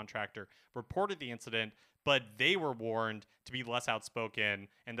was a contractor, reported the incident, but they were warned to be less outspoken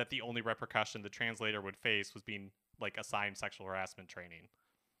and that the only repercussion the translator would face was being like assigned sexual harassment training.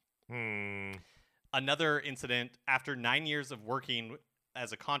 Another incident, after 9 years of working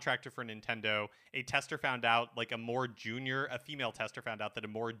as a contractor for Nintendo, a tester found out, like a female tester found out that a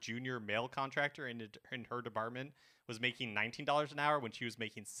more junior male contractor in her department was making $19 an hour when she was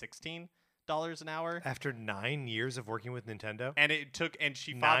making $16 an hour. After 9 years of working with Nintendo? And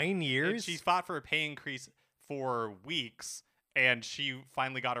she fought 9 years? And she fought for a pay increase for weeks, and she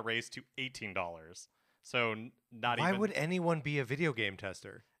finally got a raise to $18. So Why would anyone be a video game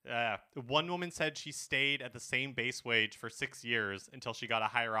tester? One woman said she stayed at the same base wage for 6 years until she got a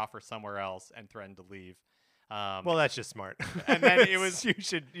higher offer somewhere else and threatened to leave. Well, that's just smart. And then it was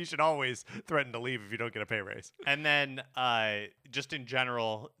you should always threaten to leave if you don't get a pay raise. And then just in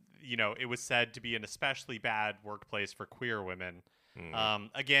general, it was said to be an especially bad workplace for queer women.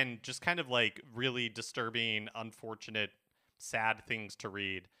 Again, just kind of like really disturbing, unfortunate, sad things to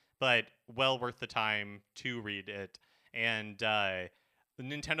read, but well worth the time to read it. And the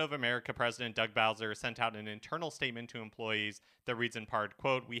Nintendo of America president, Doug Bowser, sent out an internal statement to employees that reads in part,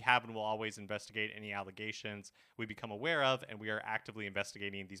 quote, "We have and will always investigate any allegations we become aware of, and we are actively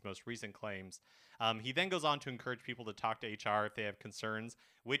investigating these most recent claims." He then goes on to encourage people to talk to HR if they have concerns,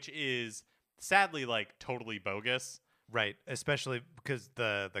 which is sadly like totally bogus. Right, especially because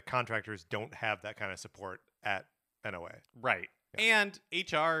the contractors don't have that kind of support at NOA. Right. Yeah. And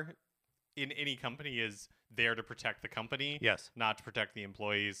HR in any company is there to protect the company, yes, not to protect the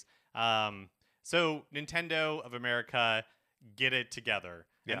employees. So Nintendo of America, get it together.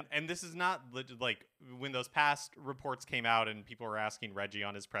 Yeah. And this is not like when those past reports came out and people were asking Reggie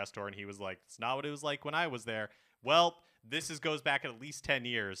on his press tour, and he was like, "It's not what it was like when I was there." Well, goes back at least 10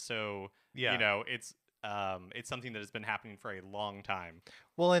 years. So, yeah. It's something that has been happening for a long time.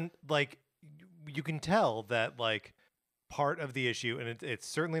 Well, and like you can tell that like part of the issue, and it's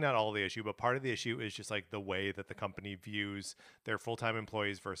certainly not all the issue, but part of the issue is just like the way that the company views their full-time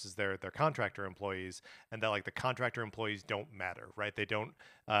employees versus their contractor employees, and that like the contractor employees don't matter, right? They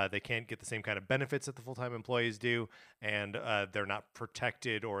can't get the same kind of benefits that the full-time employees do, and they're not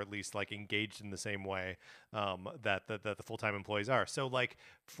protected or at least like engaged in the same way that the full-time employees are. So like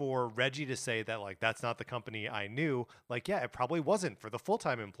for Reggie to say that like that's not the company I knew, like yeah, it probably wasn't for the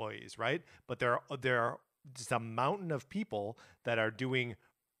full-time employees, right? But there are just a mountain of people that are doing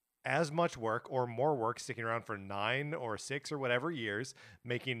as much work or more work, sticking around for 9 or 6 or whatever years,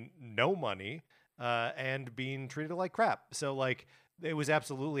 making no money, and being treated like crap. So like it was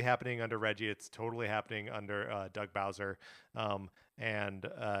absolutely happening under Reggie. It's totally happening under Doug Bowser. And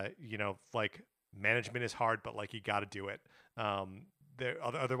you know, like management is hard, but like you got to do it.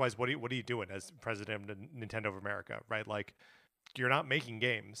 Otherwise, what are you doing as president of Nintendo of America, right? Like you're not making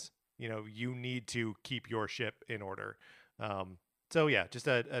games. You know, you need to keep your ship in order. So yeah, just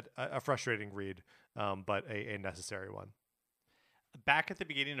a frustrating read, but a necessary one. Back at the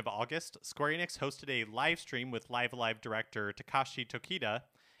beginning of August, Square Enix hosted a live stream with Live Alive director Takashi Tokita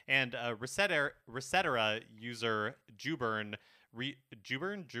and Resetera user Juburn.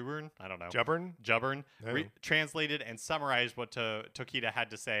 Juburn? I don't know. Juburn translated and summarized what Tokita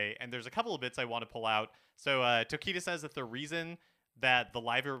had to say. And there's a couple of bits I want to pull out. So Tokita says that the reason that the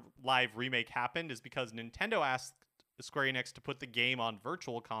live remake happened is because Nintendo asked Square Enix to put the game on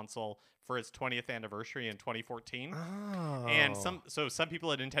Virtual Console for its 20th anniversary in 2014. Oh. And some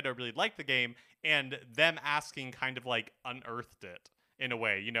people at Nintendo really liked the game, and them asking kind of like unearthed it in a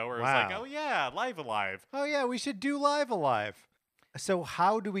way, you know, where it was like, oh yeah, Live Alive. Oh yeah, we should do Live Alive. So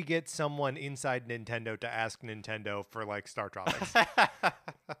how do we get someone inside Nintendo to ask Nintendo for like Star Tropics?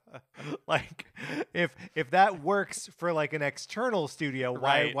 Like if that works for like an external studio,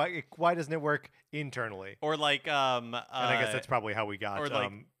 Right. why doesn't it work internally? Or like And I guess that's probably how we got or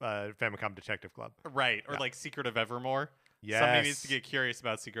like- Famicom Detective Club. right, or Yeah. like Secret of Evermore. Yes. Somebody needs to get curious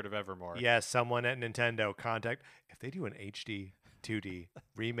about Secret of Evermore. Yes, someone at Nintendo contact if they do an HD 2D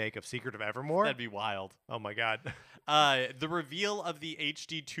remake of Secret of Evermore. That'd be wild. Oh my god. The reveal of the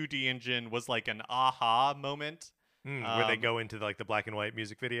HD 2D engine was like an aha moment. Where they go into like the black and white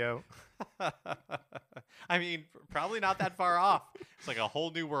music video. I mean, probably not that far off. It's like a whole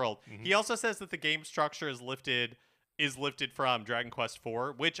new world. Mhm. He also says that the game structure is lifted from Dragon Quest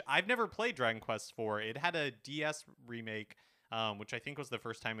IV, which I've never played Dragon Quest IV. It had a DS remake, which I think was the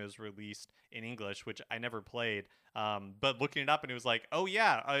first time it was released in English, which I never played. But looking it up, and it was like, oh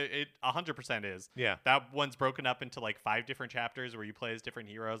yeah, it 100% is. Yeah. That one's broken up into like 5 different chapters where you play as different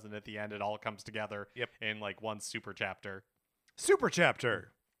heroes, and at the end, it all comes together in like one super chapter. Super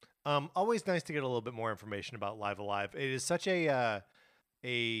chapter. Always nice to get a little bit more information about Live Alive. It is such a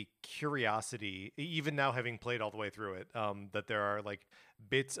curiosity, even now having played all the way through it, that there are like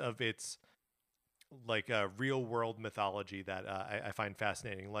bits of its like real world mythology that I find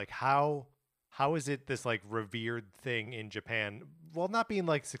fascinating. Like how is it this like revered thing in Japan while not being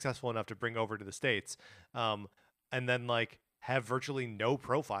like successful enough to bring over to the States, and then like have virtually no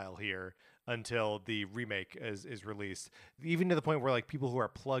profile here until the remake is released, even to the point where like people who are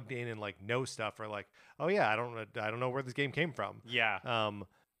plugged in and like know stuff are like, oh yeah, I don't know where this game came from. Yeah.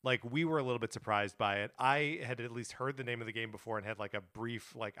 Like we were a little bit surprised by it. I had at least heard the name of the game before and had like a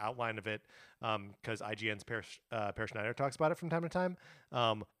brief like outline of it, because IGN's Per Schneider talks about it from time to time.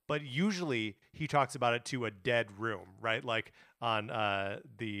 But usually he talks about it to a dead room, right? Like on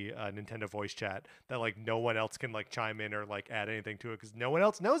the Nintendo voice chat that like no one else can like chime in or like add anything to it because no one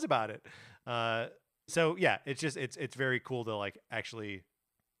else knows about it. So yeah, it's very cool to like actually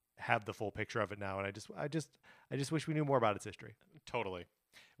have the full picture of it now, and I just wish we knew more about its history. Totally.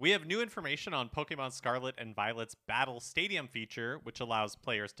 We have new information on Pokemon Scarlet and Violet's Battle Stadium feature, which allows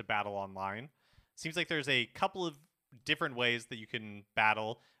players to battle online. Seems like there's a couple of different ways that you can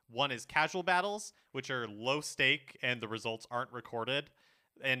battle. One is casual battles, which are low stake and the results aren't recorded.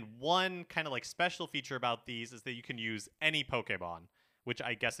 And one kind of like special feature about these is that you can use any Pokemon, which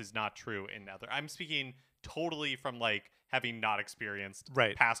I guess is not true in other. I'm speaking totally from like having not experienced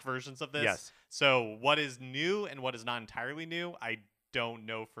past versions of this. Yes. So what is new and what is not entirely new, I don't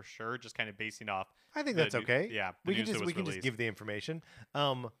know for sure, just kind of basing off. I think that's okay. Yeah. We can just give the information.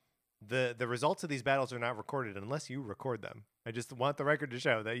 The results of these battles are not recorded unless you record them. I just want the record to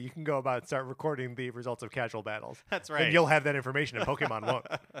show that you can go about and start recording the results of casual battles. That's right. And you'll have that information and Pokemon won't.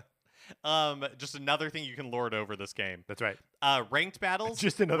 Just another thing you can lord over this game. That's right. Ranked battles.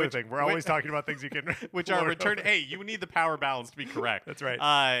 Just another thing. We're always talking about things you can which are return. Hey, you need the power balance to be correct. That's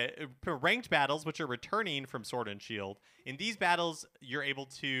right. Ranked battles, which are returning from Sword and Shield. In these battles, you're able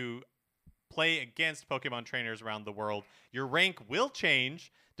to play against Pokemon trainers around the world. Your rank will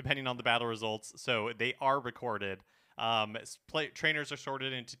change depending on the battle results, so they are recorded. Trainers are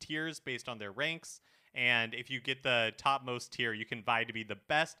sorted into tiers based on their ranks, and if you get the topmost tier, you can vie to be the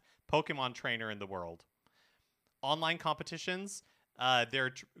best Pokemon trainer in the world. Online competitions, there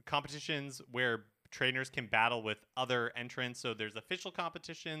are competitions where trainers can battle with other entrants. So there's official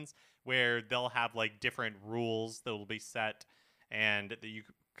competitions where they'll have like different rules that will be set, and that you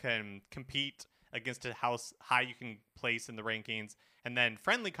can compete against how high you can place in the rankings. And then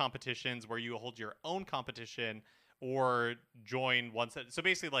friendly competitions where you hold your own competition or join one set. So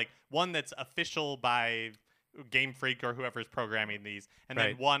basically like one that's official by Game Freak or whoever's programming these, and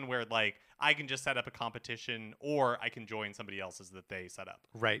then one where like I can just set up a competition or I can join somebody else's that they set up.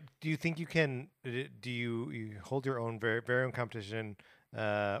 Right. Do you think you can? Do you hold your own very own competition,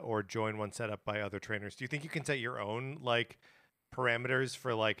 or join one set up by other trainers? Do you think you can set your own like parameters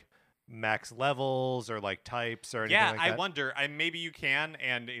for like max levels or like types or anything like that? I wonder. Maybe you can,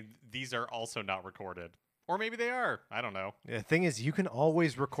 and these are also not recorded. Or maybe they are. I don't know. The thing is, you can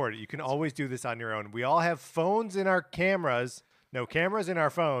always record it. You can always do this on your own. We all have phones in our cameras. No cameras in our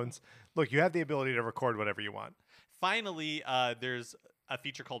phones. Look, you have the ability to record whatever you want. Finally, there's a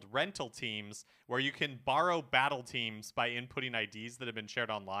feature called Rental Teams where you can borrow battle teams by inputting IDs that have been shared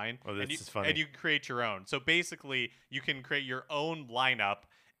online. Oh, this is funny. And you can create your own. So basically, you can create your own lineup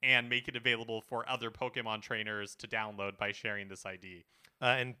and make it available for other Pokemon trainers to download by sharing this ID.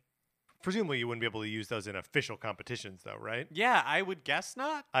 And presumably you wouldn't be able to use those in official competitions, though, right? Yeah, I would guess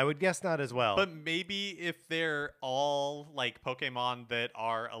not. I would guess not as well. But maybe if they're all like Pokemon that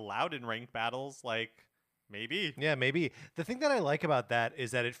are allowed in ranked battles, like maybe. Yeah, maybe. The thing that I like about that is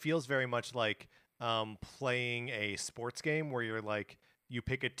that it feels very much like playing a sports game where you're like, you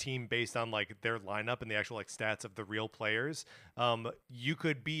pick a team based on like their lineup and the actual like stats of the real players. You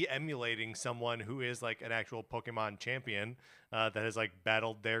could be emulating someone who is like an actual Pokemon champion that has like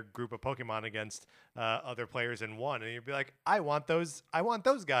battled their group of Pokemon against other players and won, and you'd be like, I want those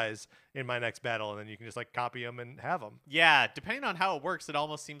guys in my next battle, and then you can just like copy them and have them. Yeah, depending on how it works, it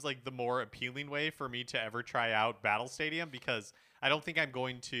almost seems like the more appealing way for me to ever try out Battle Stadium, because I don't think I'm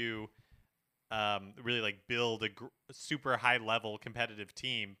going to really like build a super high level competitive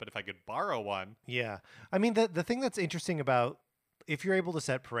team, but if I could borrow one. Yeah. I mean, the thing that's interesting about if you're able to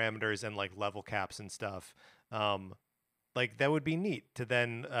set parameters and like level caps and stuff, like that would be neat to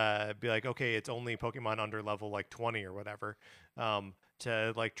then be like, okay, it's only Pokemon under level like 20 or whatever,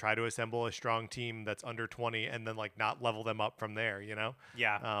 to like try to assemble a strong team that's under 20 and then like not level them up from there, you know?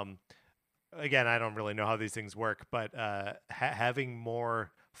 Yeah. Again, I don't really know how these things work, but having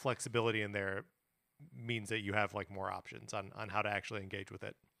more flexibility in there means that you have like more options on how to actually engage with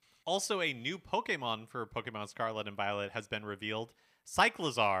it. Also, a new Pokemon for Pokemon Scarlet and Violet has been revealed.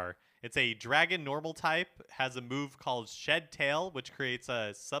 Cyclizar. It's a dragon normal type, has a move called Shed Tail, which creates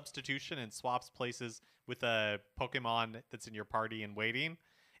a substitution and swaps places with a Pokemon that's in your party and waiting,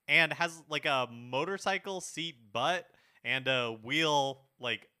 and has like a motorcycle seat butt and a wheel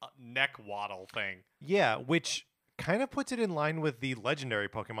like neck waddle thing. Yeah, which kind of puts it in line with the legendary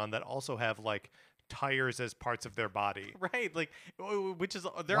Pokemon that also have like tires as parts of their body. Right, like which is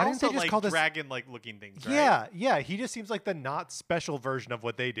they're Why didn't they also just like call this dragon like looking things, right? Yeah, he just seems like the not special version of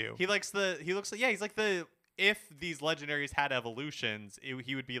what they do. He looks like he's like the if these legendaries had evolutions,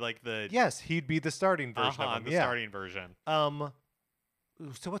 he would be like the Yes, he'd be the starting version of them. the starting version.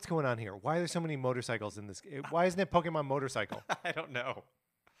 So what's going on here? Why are there so many motorcycles in this? Why isn't it Pokemon Motorcycle? I don't know.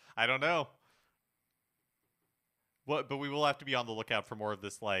 What? But we will have to be on the lookout for more of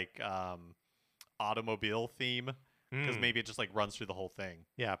this like automobile theme, because maybe it just like runs through the whole thing.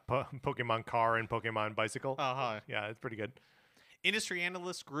 Yeah, Pokemon car and Pokemon bicycle. Yeah, it's pretty good. Industry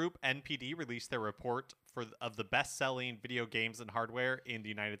analyst group NPD released their report of the best-selling video games and hardware in the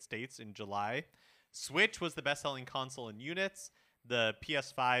United States in July. Switch was the best-selling console in units. The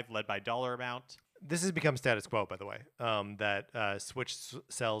PS5 led by dollar amount. This has become status quo, by the way, that Switch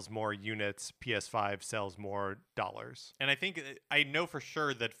sells more units, PS5 sells more dollars. And I know for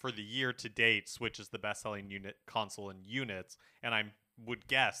sure that for the year to date, Switch is the best-selling console in units, and I would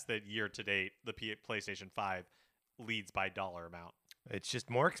guess that year to date, the PlayStation 5 leads by dollar amount. It's just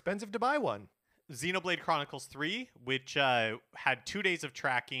more expensive to buy one. Xenoblade Chronicles 3, which had 2 days of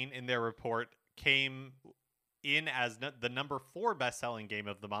tracking in their report, came in as the number 4 best-selling game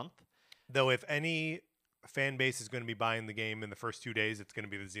of the month. Though if any fan base is going to be buying the game in the first 2 days, it's going to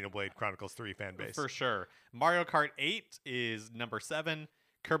be the Xenoblade Chronicles 3 fan base. For sure. Mario Kart 8 is number 7.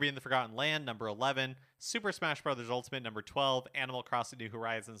 Kirby and the Forgotten Land, number 11. Super Smash Bros. Ultimate, number 12. Animal Crossing New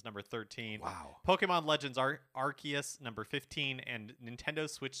Horizons, number 13. Wow. Pokemon Legends Arceus, number 15. And Nintendo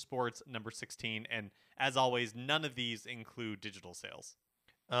Switch Sports, number 16. And as always, none of these include digital sales.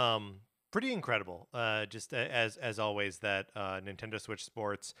 Pretty incredible. Just as always, that Nintendo Switch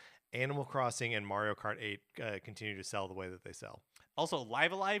Sports, Animal Crossing, and Mario Kart 8 continue to sell the way that they sell. Also,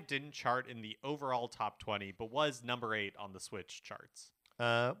 Live Alive didn't chart in the overall top 20, but was number 8 on the Switch charts.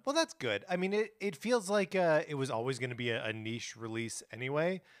 Well, that's good. I mean, it feels like it was always going to be a niche release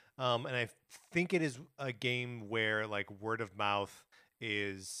anyway. And I think it is a game where like word of mouth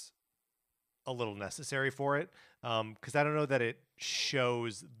is a little necessary for it. Because I don't know that it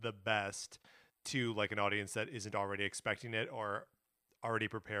shows the best to like an audience that isn't already expecting it or already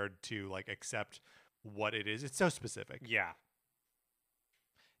prepared to like accept what it is. It's so specific. Yeah.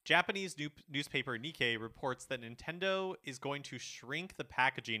 Japanese newspaper Nikkei reports that Nintendo is going to shrink the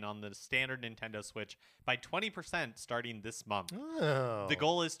packaging on the standard Nintendo Switch by 20% starting this month. Oh. The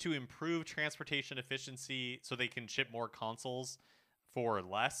goal is to improve transportation efficiency so they can ship more consoles for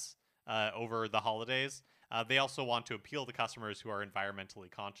less over the holidays. They also want to appeal to customers who are environmentally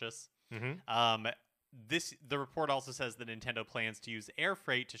conscious. Mm-hmm. The report also says that Nintendo plans to use air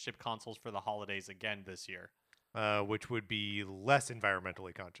freight to ship consoles for the holidays again this year. Which would be less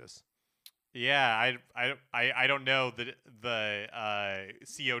environmentally conscious. Yeah, I don't know the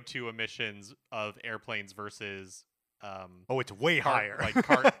CO2 emissions of airplanes versus It's way higher, like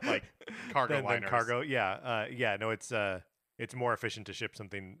cargo than liners. cargo. Yeah, no, it's more efficient to ship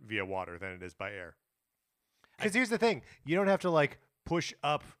something via water than it is by air. Because here's the thing: you don't have to like push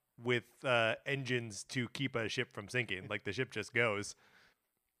up with engines to keep a ship from sinking. Like the ship just goes.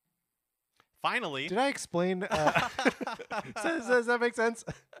 Finally, Did I explain? Does that make sense?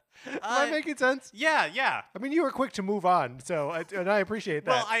 Am I making sense? Yeah. I mean, you were quick to move on, and I appreciate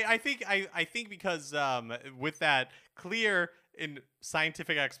that. Well, I think because with that clear and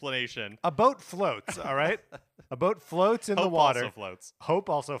scientific explanation, A boat floats, all right? A boat floats in the Hope water. also floats Hope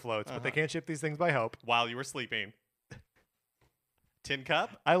also floats, but they can't ship these things by Hope. while you were sleeping. Tin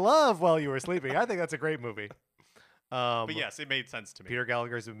Cup? I love While You Were Sleeping. I think that's a great movie. But yes, it made sense to me. Peter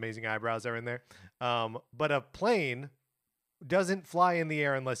Gallagher's amazing eyebrows are in there. But a plane doesn't fly in the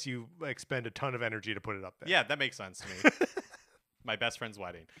air unless you expend a ton of energy to put it up there. Yeah, that makes sense to me. My best friend's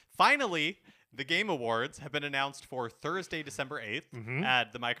wedding. Finally, the Game Awards have been announced for Thursday, December 8th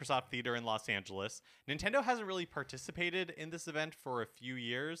at the Microsoft Theater in Los Angeles. Nintendo hasn't really participated in this event for a few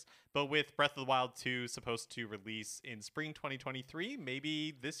years, but with Breath of the Wild 2 supposed to release in spring 2023,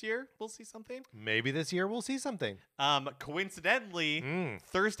 maybe this year we'll see something. Maybe this year we'll see something. Coincidentally,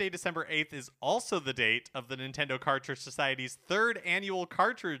 Thursday, December 8th is also the date of the Nintendo Cartridge Society's 3rd annual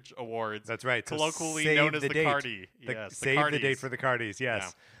Cartridge Awards. That's right. So colloquially save known as the the date. Cardi. Yes, Save the date for the Cardis.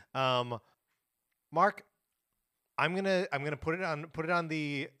 Yes. Mark, I'm gonna put it on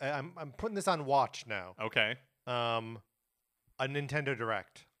the. I'm putting this on watch now. Okay. A Nintendo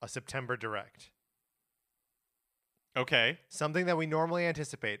Direct, a September Direct. Okay. Something that we normally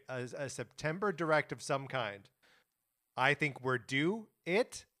anticipate, a September Direct of some kind. I think we're due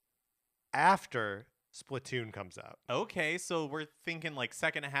it after Splatoon comes out. Okay, so we're thinking like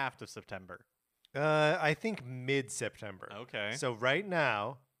second half of September. I think mid-September. Okay. So right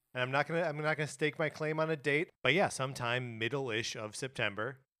now, and I'm not gonna stake my claim on a date, but yeah, sometime middle-ish of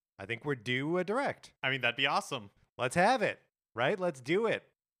September, I think we're due a Direct. I mean, that'd be awesome. Let's have it, right? Let's do it.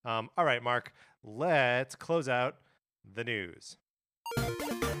 All right, Mark, let's close out the news.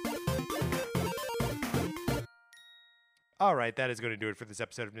 All right, that is going to do it for this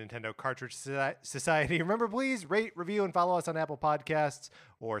episode of Nintendo Cartridge Society. Remember, please rate, review, and follow us on Apple Podcasts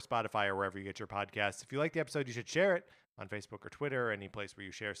or Spotify or wherever you get your podcasts. If you like the episode, you should share it on Facebook or Twitter or any place where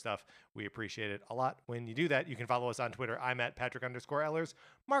you share stuff. We appreciate it a lot when you do that. You can follow us on Twitter. I'm at Patrick_Ellers.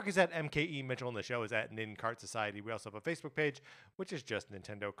 Mark is at MKE Mitchell, and the show is at NinCart Society. We also have a Facebook page, which is just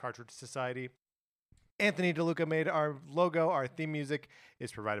Nintendo Cartridge Society. Anthony DeLuca made our logo. Our theme music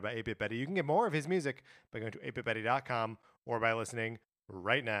is provided by 8-Bit Betty. You can get more of his music by going to 8bitbetty.com or by listening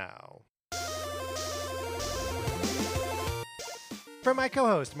right now. For my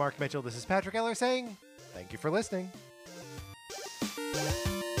co-host, Mark Mitchell, this is Patrick Eller saying thank you for listening.